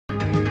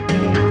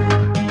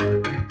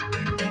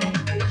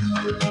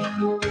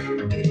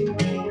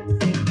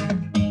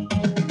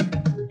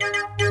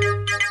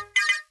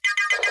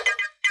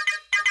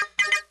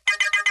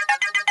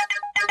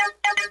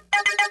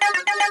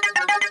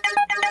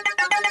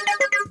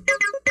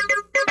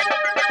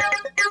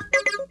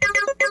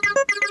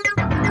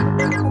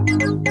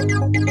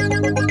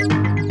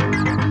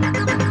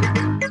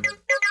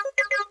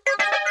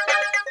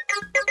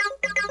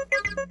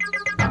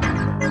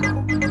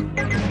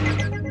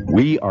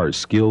are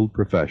skilled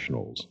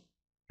professionals,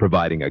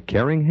 providing a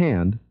caring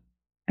hand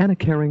and a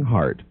caring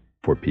heart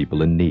for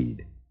people in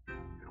need.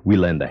 We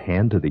lend a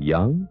hand to the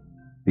young,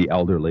 the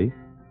elderly,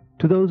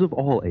 to those of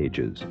all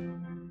ages.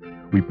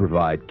 We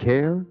provide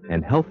care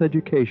and health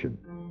education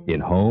in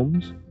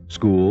homes,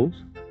 schools,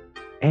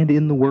 and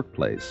in the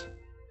workplace.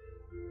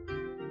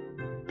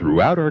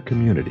 Throughout our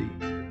community,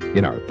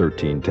 in our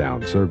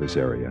 13-town service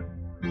area,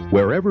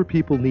 wherever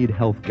people need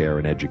health care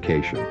and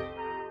education,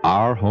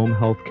 our home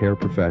health care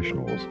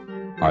professionals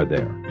are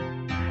there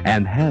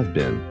and have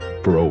been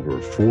for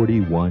over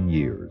 41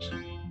 years.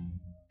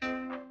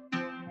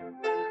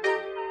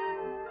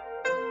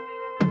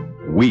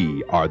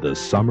 We are the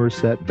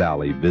Somerset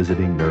Valley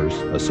Visiting Nurse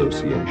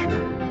Association.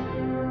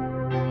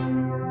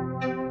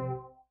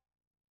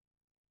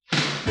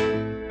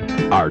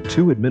 Our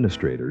 2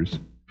 administrators,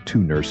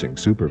 2 nursing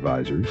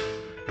supervisors,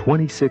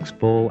 26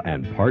 full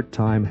and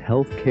part-time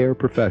healthcare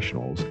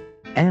professionals,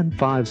 and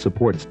 5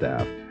 support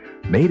staff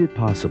made it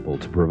possible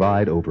to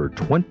provide over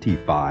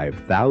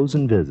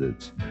 25,000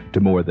 visits to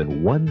more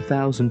than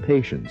 1,000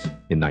 patients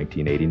in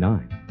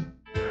 1989.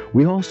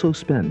 We also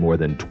spent more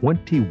than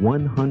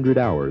 2,100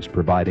 hours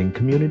providing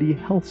community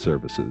health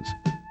services,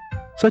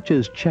 such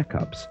as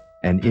checkups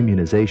and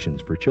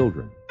immunizations for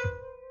children.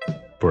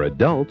 For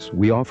adults,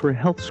 we offer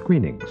health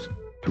screenings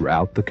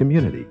throughout the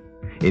community,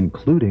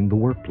 including the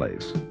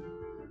workplace.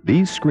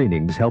 These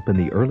screenings help in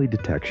the early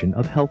detection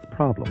of health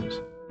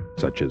problems,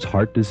 such as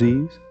heart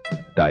disease,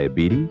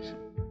 diabetes,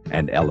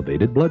 and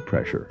elevated blood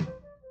pressure.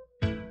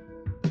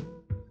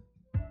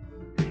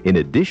 In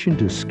addition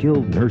to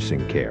skilled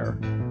nursing care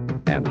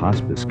and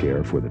hospice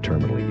care for the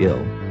terminally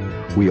ill,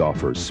 we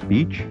offer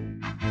speech,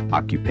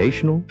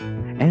 occupational,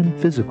 and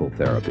physical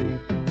therapy,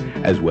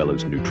 as well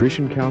as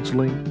nutrition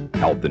counseling,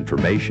 health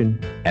information,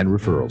 and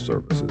referral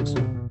services.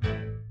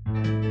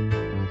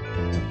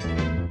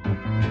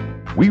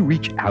 We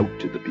reach out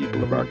to the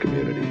people of our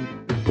community,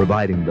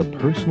 providing the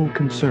personal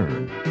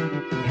concern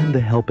and the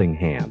helping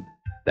hand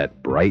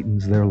that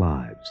brightens their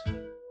lives.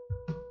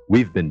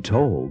 We've been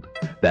told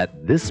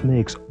that this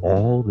makes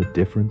all the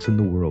difference in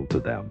the world to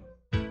them.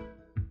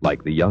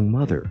 Like the young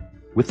mother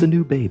with the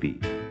new baby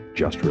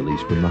just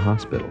released from the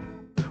hospital,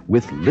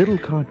 with little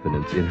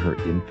confidence in her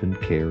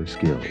infant care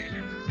skills.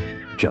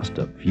 Just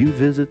a few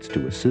visits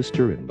to assist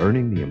her in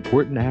learning the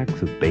important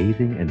acts of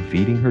bathing and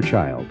feeding her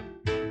child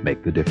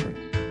make the difference.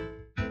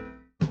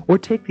 Or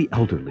take the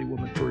elderly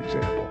woman, for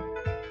example.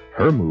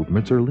 Her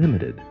movements are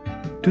limited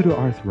due to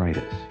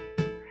arthritis,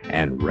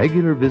 and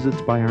regular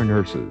visits by our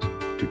nurses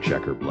to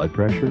check her blood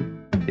pressure,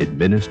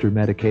 administer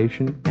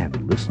medication,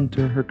 and listen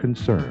to her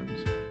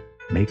concerns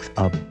makes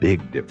a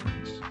big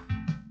difference.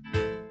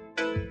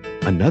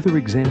 Another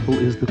example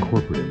is the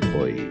corporate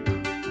employee.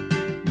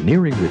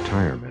 Nearing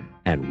retirement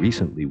and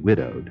recently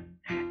widowed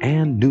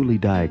and newly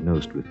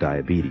diagnosed with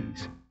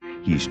diabetes,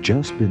 he's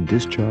just been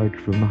discharged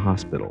from the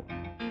hospital.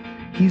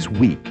 He's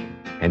weak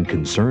and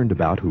concerned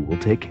about who will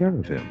take care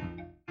of him.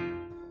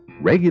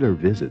 Regular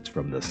visits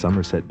from the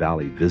Somerset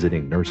Valley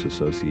Visiting Nurse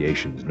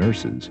Association's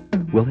nurses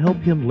will help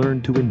him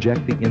learn to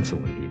inject the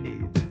insulin he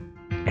needs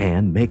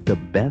and make the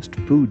best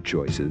food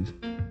choices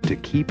to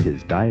keep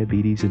his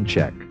diabetes in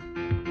check.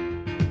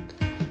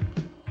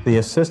 The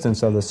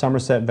assistance of the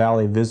Somerset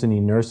Valley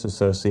Visiting Nurse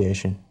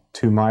Association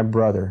to my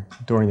brother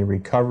during the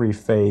recovery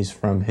phase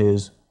from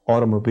his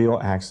automobile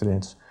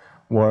accidents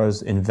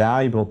was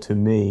invaluable to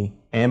me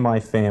and my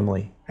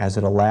family, as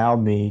it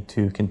allowed me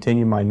to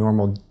continue my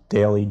normal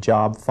daily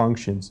job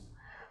functions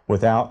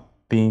without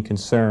being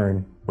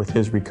concerned with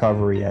his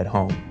recovery at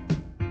home.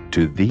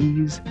 To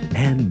these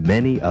and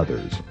many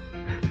others,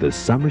 the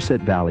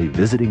Somerset Valley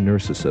Visiting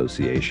Nurse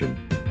Association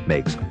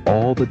makes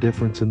all the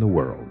difference in the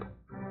world.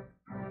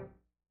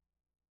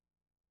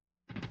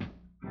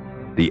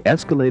 The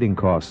escalating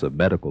costs of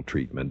medical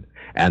treatment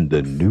and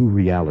the new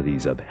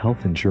realities of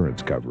health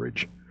insurance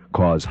coverage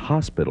cause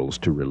hospitals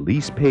to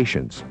release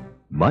patients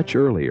much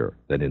earlier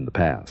than in the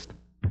past.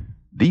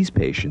 These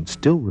patients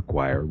still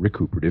require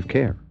recuperative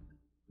care.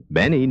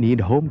 Many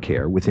need home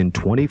care within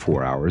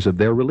 24 hours of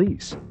their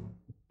release.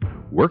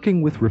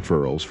 Working with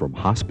referrals from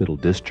hospital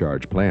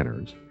discharge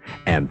planners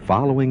and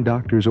following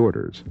doctor's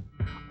orders,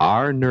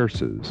 our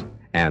nurses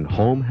and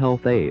home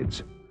health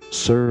aides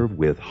serve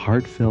with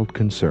heartfelt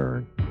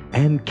concern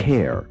and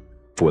care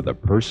for the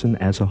person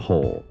as a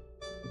whole.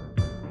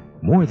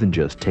 More than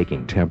just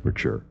taking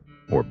temperature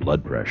or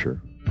blood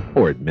pressure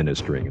or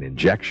administering an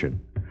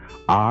injection,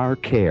 our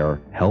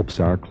care helps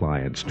our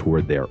clients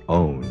toward their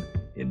own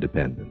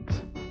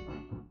independence.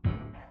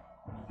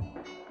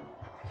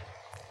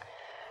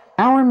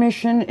 Our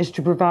mission is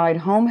to provide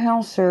home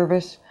health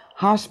service,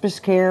 hospice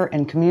care,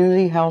 and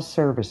community health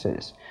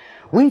services.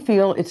 We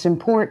feel it's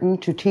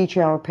important to teach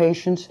our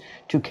patients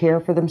to care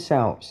for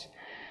themselves.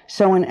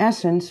 So in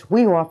essence,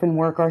 we often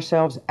work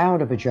ourselves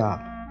out of a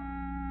job.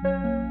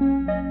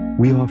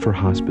 We offer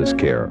hospice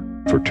care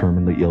for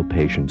terminally ill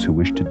patients who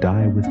wish to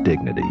die with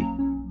dignity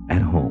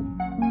at home.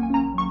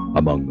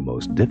 Among the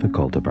most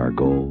difficult of our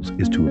goals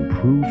is to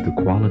improve the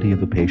quality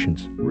of a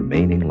patient's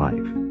remaining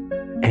life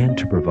and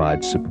to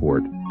provide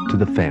support to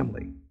the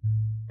family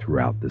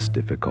throughout this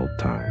difficult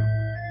time.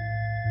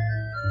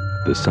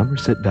 The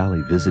Somerset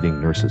Valley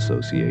Visiting Nurse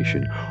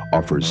Association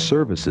offers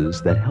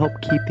services that help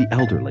keep the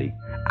elderly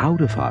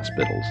out of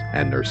hospitals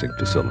and nursing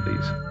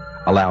facilities,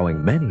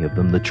 allowing many of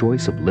them the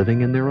choice of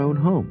living in their own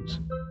homes.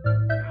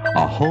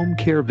 A home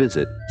care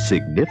visit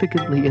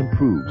significantly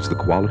improves the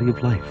quality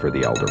of life for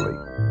the elderly.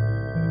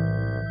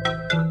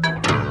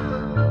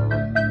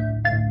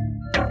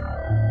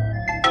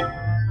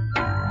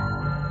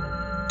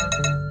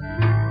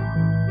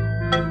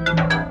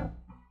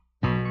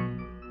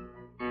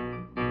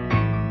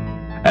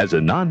 As a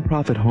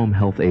nonprofit home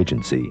health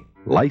agency,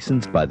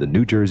 licensed by the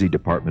New Jersey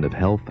Department of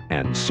Health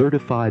and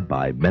certified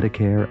by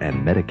Medicare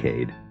and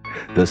Medicaid,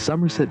 the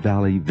Somerset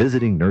Valley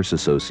Visiting Nurse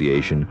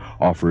Association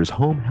offers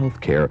home health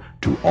care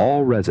to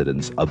all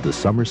residents of the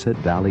Somerset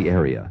Valley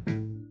area,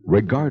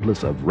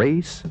 regardless of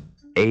race,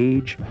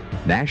 age,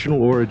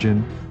 national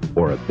origin,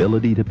 or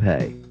ability to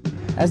pay.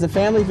 As a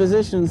family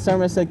physician in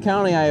Somerset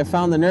County, I have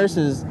found the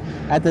nurses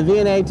at the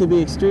VNA to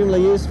be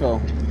extremely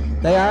useful.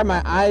 They are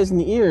my eyes and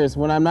ears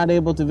when I'm not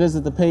able to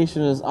visit the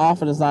patient as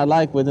often as I'd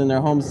like within their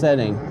home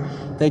setting.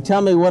 They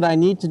tell me what I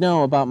need to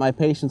know about my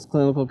patient's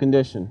clinical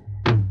condition.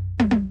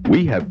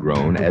 We have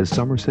grown as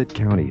Somerset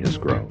County has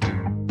grown.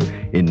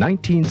 In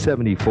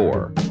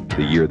 1974,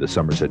 the year the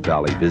Somerset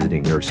Valley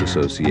Visiting Nurse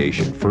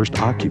Association first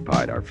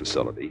occupied our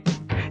facility,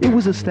 it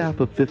was a staff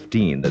of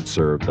 15 that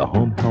served the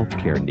home health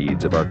care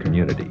needs of our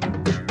community.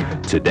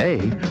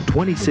 Today,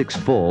 26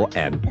 full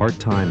and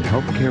part-time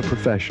healthcare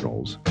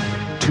professionals,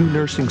 2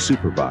 nursing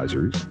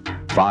supervisors,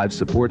 5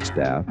 support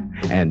staff,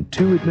 and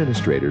 2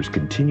 administrators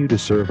continue to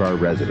serve our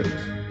residents.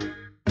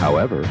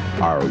 However,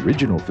 our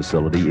original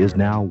facility is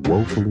now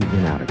woefully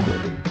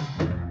inadequate.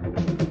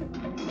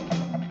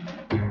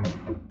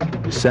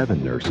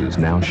 7 nurses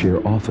now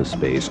share office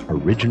space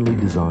originally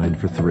designed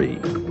for 3,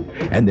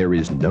 and there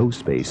is no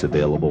space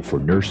available for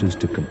nurses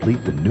to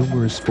complete the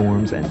numerous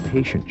forms and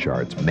patient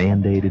charts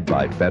mandated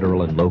by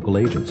federal and local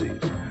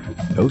agencies.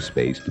 No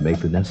space to make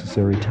the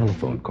necessary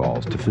telephone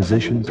calls to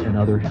physicians and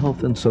other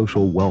health and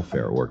social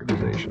welfare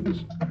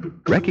organizations.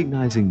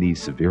 Recognizing these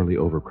severely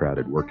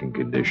overcrowded working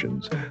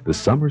conditions, the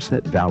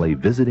Somerset Valley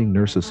Visiting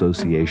Nurse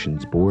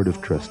Association's Board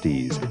of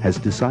Trustees has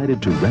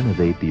decided to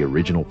renovate the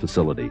original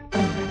facility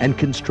and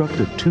construct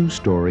a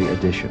 2-story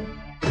addition.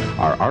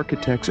 Our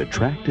architect's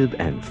attractive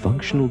and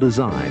functional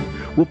design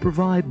will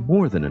provide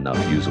more than enough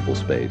usable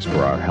space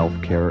for our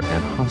healthcare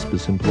and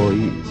hospice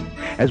employees,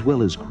 as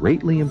well as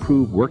greatly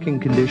improve working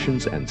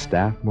conditions and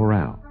staff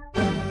morale.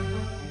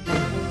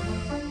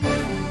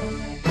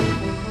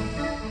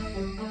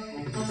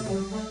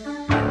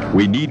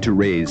 We need to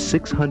raise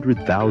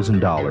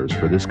 $600,000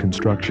 for this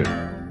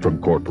construction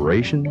from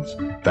corporations,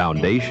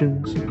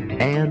 foundations,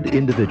 and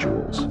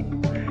individuals.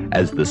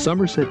 As the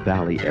Somerset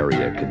Valley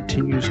area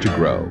continues to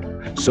grow,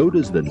 so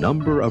does the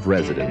number of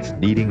residents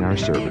needing our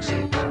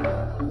services.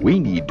 We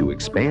need to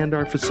expand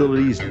our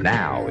facilities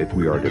now if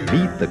we are to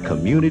meet the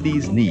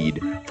community's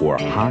need for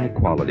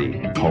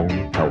high-quality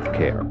home health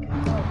care.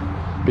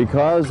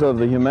 Because of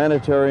the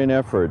humanitarian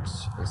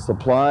efforts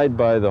supplied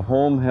by the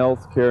Home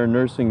Health Care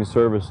Nursing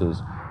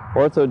Services,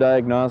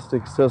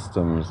 Orthodiagnostic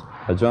Systems,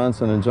 a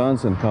Johnson &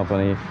 Johnson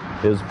company,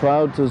 is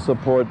proud to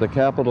support the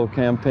capital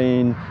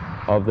campaign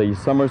of the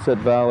Somerset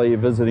Valley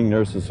Visiting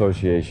Nurse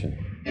Association.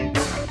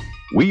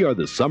 We are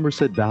the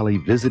Somerset Valley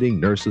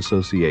Visiting Nurse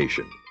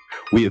Association.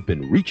 We have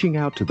been reaching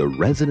out to the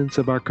residents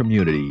of our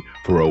community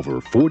for over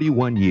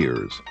 41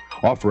 years,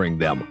 offering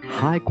them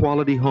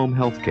high-quality home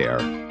health care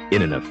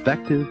in an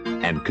effective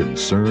and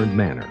concerned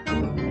manner.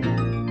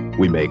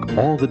 We make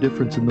all the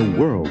difference in the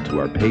world to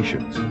our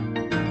patients.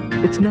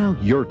 It's now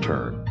your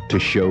turn to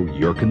show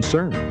your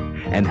concern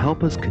and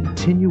help us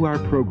continue our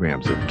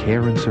programs of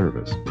care and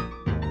service.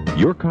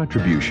 Your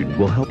contribution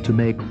will help to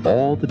make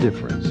all the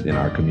difference in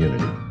our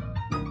community.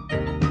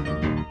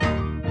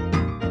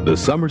 The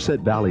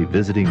Somerset Valley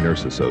Visiting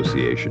Nurse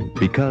Association,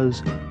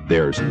 because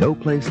there's no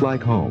place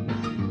like home.